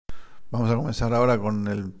Vamos a comenzar ahora con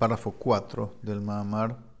el párrafo 4 del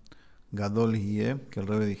Mahamar Gadol Hiye, que el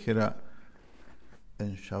Rebbe dijera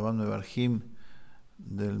en Shabbat Mevarjim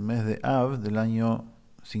del mes de Av del año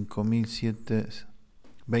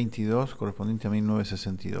 5722, correspondiente a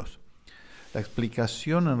 1962. La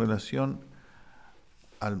explicación en relación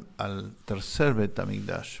al tercer Bet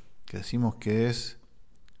HaMikdash, que decimos que es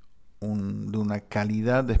de una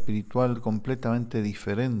calidad espiritual completamente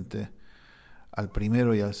diferente al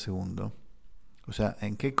primero y al segundo. O sea,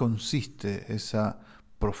 ¿en qué consiste esa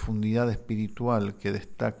profundidad espiritual que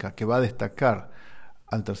va a destacar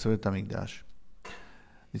al tercer Bet HaMikdash?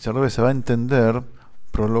 Dice el Rebbe, se va a entender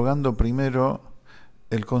prologando primero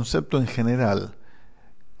el concepto en general.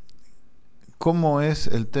 ¿Cómo es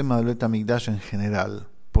el tema del Bet HaMikdash en general?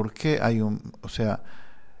 ¿Por qué hay en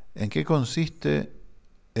qué consiste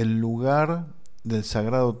el lugar del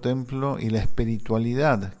Sagrado Templo y la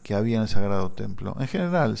espiritualidad que había en el Sagrado Templo? En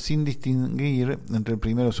general, sin distinguir entre el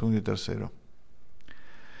primero, segundo y tercero.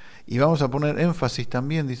 Y vamos a poner énfasis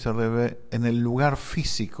también, dice el Rebbe, en el lugar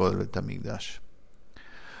físico del Bet HaMikdash.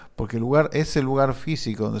 Porque ese lugar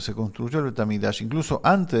físico donde se construyó el Bet HaMikdash, incluso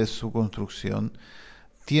antes de su construcción,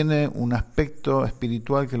 tiene un aspecto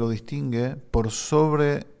espiritual que lo distingue por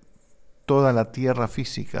sobre toda la tierra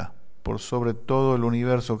física, por sobre todo el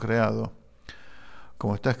universo creado.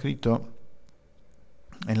 Como está escrito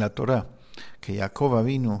en la Torá, que Jacob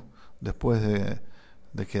vino después de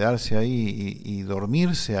quedarse ahí y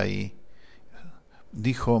dormirse ahí,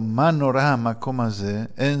 dijo, Manorah makom hazeh,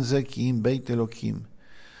 en ze ki'im beit Elokim.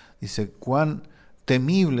 Dice, cuán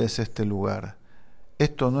temible es este lugar.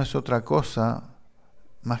 Esto no es otra cosa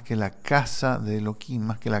más que la casa de Elohim,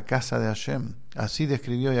 más que la casa de Hashem. Así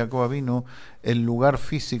describió Jacob Avinu el lugar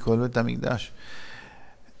físico del Bet HaMikdash.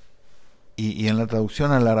 Y en la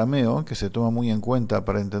traducción al arameo, que se toma muy en cuenta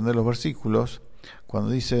para entender los versículos, cuando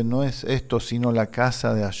dice no es esto sino la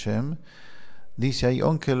casa de Hashem, dice ahí,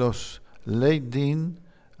 aunque los leidin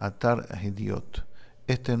atar hediot,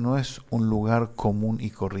 este no es un lugar común y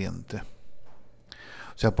corriente.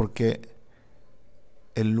 O sea, porque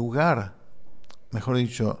el lugar, mejor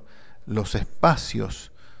dicho, los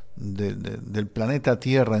espacios del planeta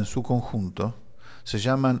Tierra en su conjunto se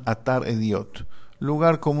llaman Atar Ediot,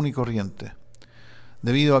 lugar común y corriente,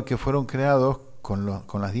 debido a que fueron creados con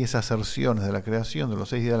las 10 aserciones de la creación, de los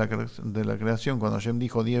 6 días de la creación, cuando Hashem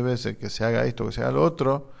dijo 10 veces que se haga esto, que se haga lo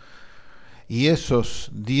otro, y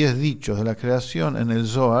esos 10 dichos de la creación en el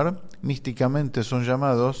Zohar místicamente son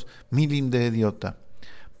llamados Milim de Ediota,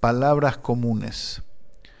 palabras comunes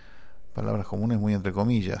muy entre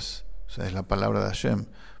comillas, o sea, es la palabra de Hashem,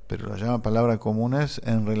 pero la llama palabras comunes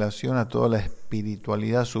en relación a toda la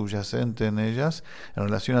espiritualidad subyacente en ellas, en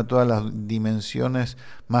relación a todas las dimensiones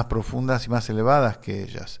más profundas y más elevadas que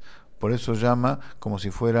ellas. Por eso llama como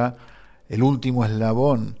si fuera el último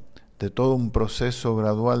eslabón de todo un proceso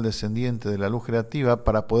gradual descendiente de la luz creativa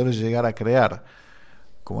para poder llegar a crear.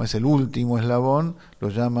 Como es el último eslabón, lo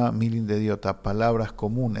llama Milim de Idiota, palabras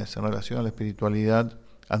comunes en relación a la espiritualidad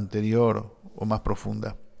anterior o más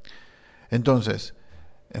profunda. Entonces,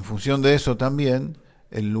 en función de eso también,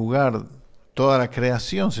 el lugar, toda la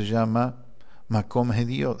creación se llama Makom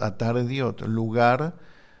Hediot, Atar Hediot, lugar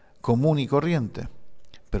común y corriente.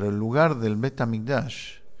 Pero el lugar del Bet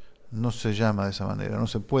HaMikdash no se llama de esa manera, no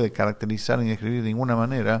se puede caracterizar ni describir de ninguna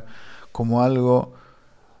manera como algo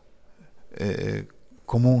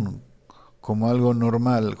común, como algo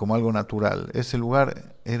normal, como algo natural. Ese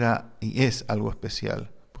lugar era y es algo especial,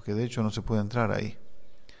 porque de hecho no se puede entrar ahí.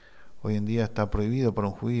 Hoy en día está prohibido para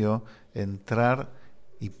un judío entrar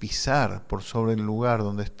y pisar por sobre el lugar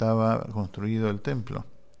donde estaba construido el templo,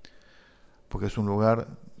 porque es un lugar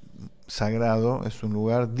sagrado, es un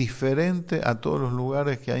lugar diferente a todos los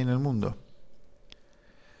lugares que hay en el mundo.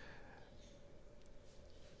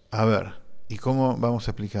 A ver, ¿y cómo vamos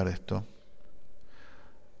a explicar esto?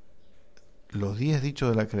 Los 10 dichos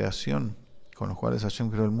de la creación con los cuales Hashem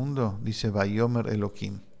creó el mundo, dice Vayomer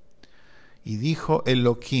Elohim. Y dijo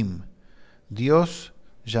Elohim, Dios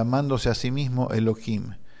llamándose a sí mismo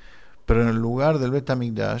Elohim. Pero en el lugar del Bet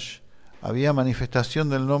HaMikdash había manifestación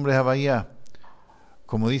del nombre Havayá.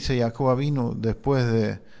 Como dice Jacob Avinu después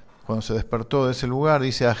de cuando se despertó de ese lugar,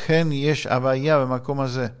 dice Ajen yesh Havayá b'makom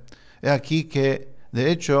hazeh. Es aquí que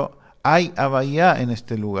de hecho hay Havayá en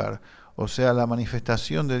este lugar. O sea, la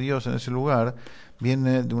manifestación de Dios en ese lugar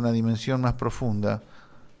viene de una dimensión más profunda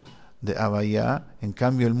de Havayá. En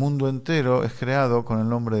cambio, el mundo entero es creado con el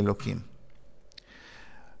nombre de Elohim.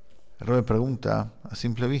 El Rebbe pregunta, a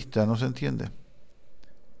simple vista no se entiende.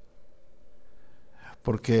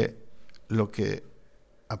 Porque lo que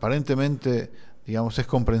aparentemente, digamos, es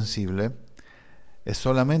comprensible, es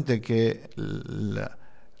solamente que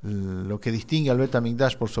lo que distingue al Bet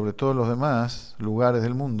HaMikdash por sobre todos los demás lugares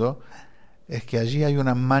del mundo es que allí hay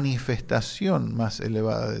una manifestación más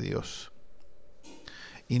elevada de Dios.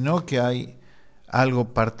 Y no que hay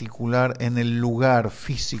algo particular en el lugar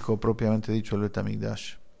físico propiamente dicho del Bet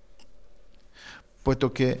HaMikdash.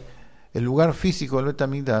 Puesto que el lugar físico del Bet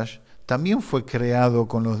HaMikdash también fue creado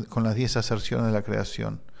con las 10 aserciones de la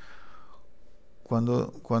creación.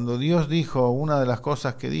 Cuando Dios dijo, una de las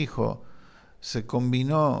cosas que dijo, se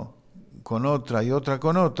combinó con otra y otra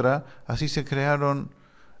con otra, así se crearon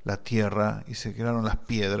la tierra y se crearon las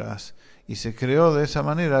piedras y se creó de esa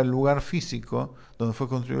manera el lugar físico donde fue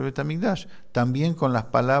construido el Bet HaMikdash, también con las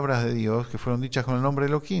palabras de Dios que fueron dichas con el nombre de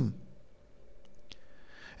Elohim.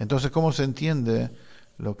 Entonces, ¿cómo se entiende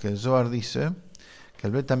lo que el Zohar dice? Que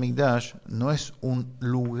el Bet HaMikdash no es un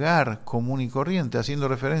lugar común y corriente, haciendo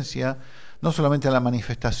referencia no solamente a la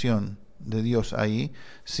manifestación de Dios ahí,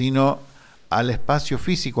 sino al espacio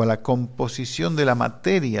físico, a la composición de la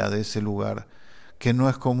materia de ese lugar, que no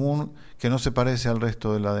es común, que no se parece al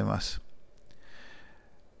resto de la demás.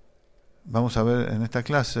 Vamos a ver en esta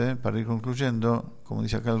clase, para ir concluyendo, como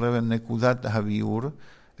dice acá el Rebbe, Nekudat Habiur,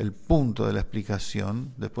 el punto de la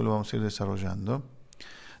explicación, después lo vamos a ir desarrollando,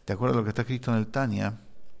 de acuerdo a lo que está escrito en el Tanya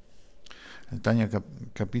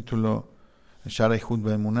capítulo Sharai Hut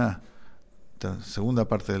Be'emunah, segunda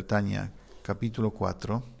parte del Tanya, capítulo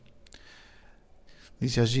 4,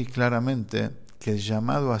 dice allí claramente que el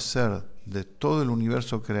llamado a ser de todo el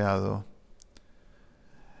universo creado,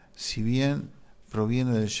 si bien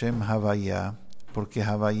proviene del Shem Havaya, porque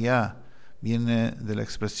Havaya viene de la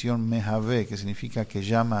expresión Mehave, que significa que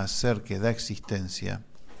llama a ser, que da existencia.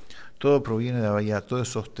 Todo proviene de Havaya, todo es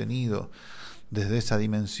sostenido desde esa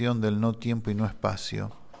dimensión del no tiempo y no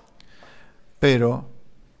espacio. Pero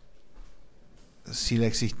si la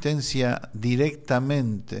existencia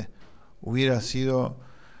directamente hubiera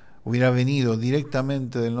venido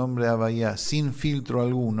directamente del nombre Havaya, sin filtro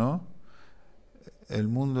alguno, el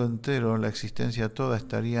mundo entero, la existencia toda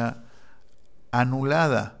estaría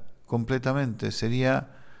anulada completamente,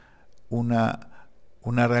 sería una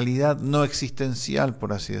realidad no existencial,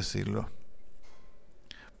 por así decirlo.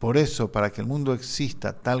 Por eso, para que el mundo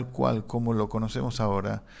exista tal cual como lo conocemos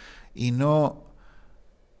ahora, y no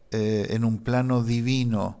en un plano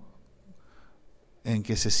divino, en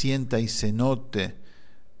que se sienta y se note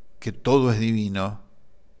que todo es divino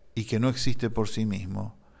y que no existe por sí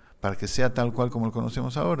mismo, para que sea tal cual como lo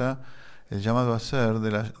conocemos ahora, el llamado a ser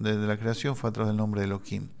de la creación fue a través del nombre de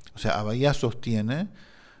Elohim. O sea, Havaya sostiene,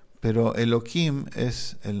 pero Elohim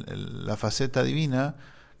es la faceta divina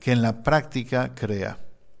que en la práctica crea,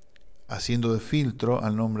 haciendo de filtro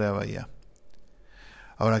al nombre de Havaya.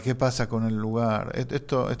 Ahora, ¿qué pasa con el lugar?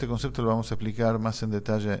 Este concepto lo vamos a explicar más en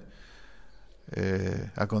detalle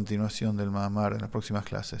a continuación del Mahamar en las próximas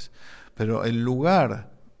clases. Pero el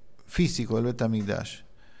lugar físico del Bet HaMikdash,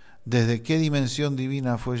 ¿desde qué dimensión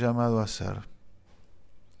divina fue llamado a ser?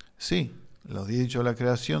 Sí, los 10 dichos de la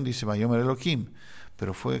creación dice Vayomer Elohim,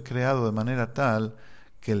 pero fue creado de manera tal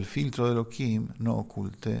que el filtro de Elohim no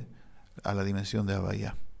oculte a la dimensión de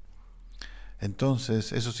Havaya.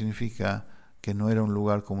 Entonces, eso significa que no era un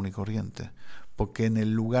lugar común y corriente, porque en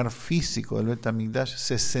el lugar físico del Bet HaMikdash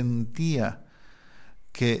se sentía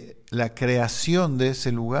que la creación de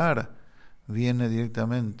ese lugar viene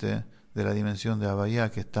directamente de la dimensión de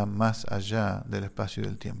Havaya, que está más allá del espacio y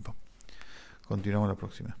del tiempo. Continuamos la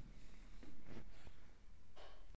próxima.